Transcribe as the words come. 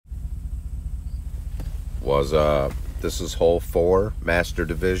was this is hole 4, Master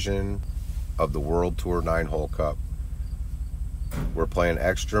Division of the World Tour 9-hole Cup. We're playing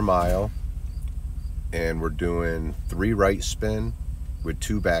extra mile, and we're doing 3 right spin with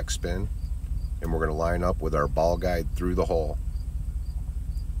 2 back spin, and we're going to line up with our ball guide through the hole,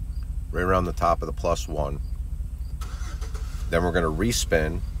 right around the top of the +1. Then we're going to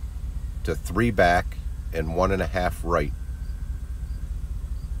respin to 3 back and 1.5 right.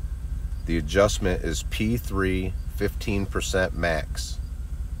 The adjustment is P3 15% max.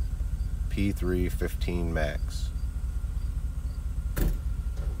 P3 15 max.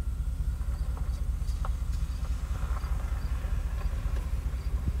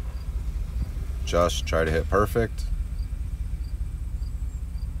 Just try to hit perfect.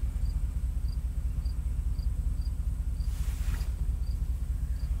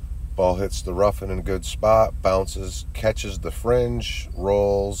 Ball hits the rough in a good spot, bounces, catches the fringe,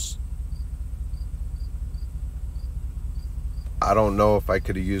 rolls. I don't know if I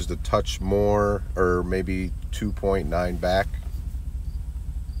could have used a touch more, or maybe 2.9 back.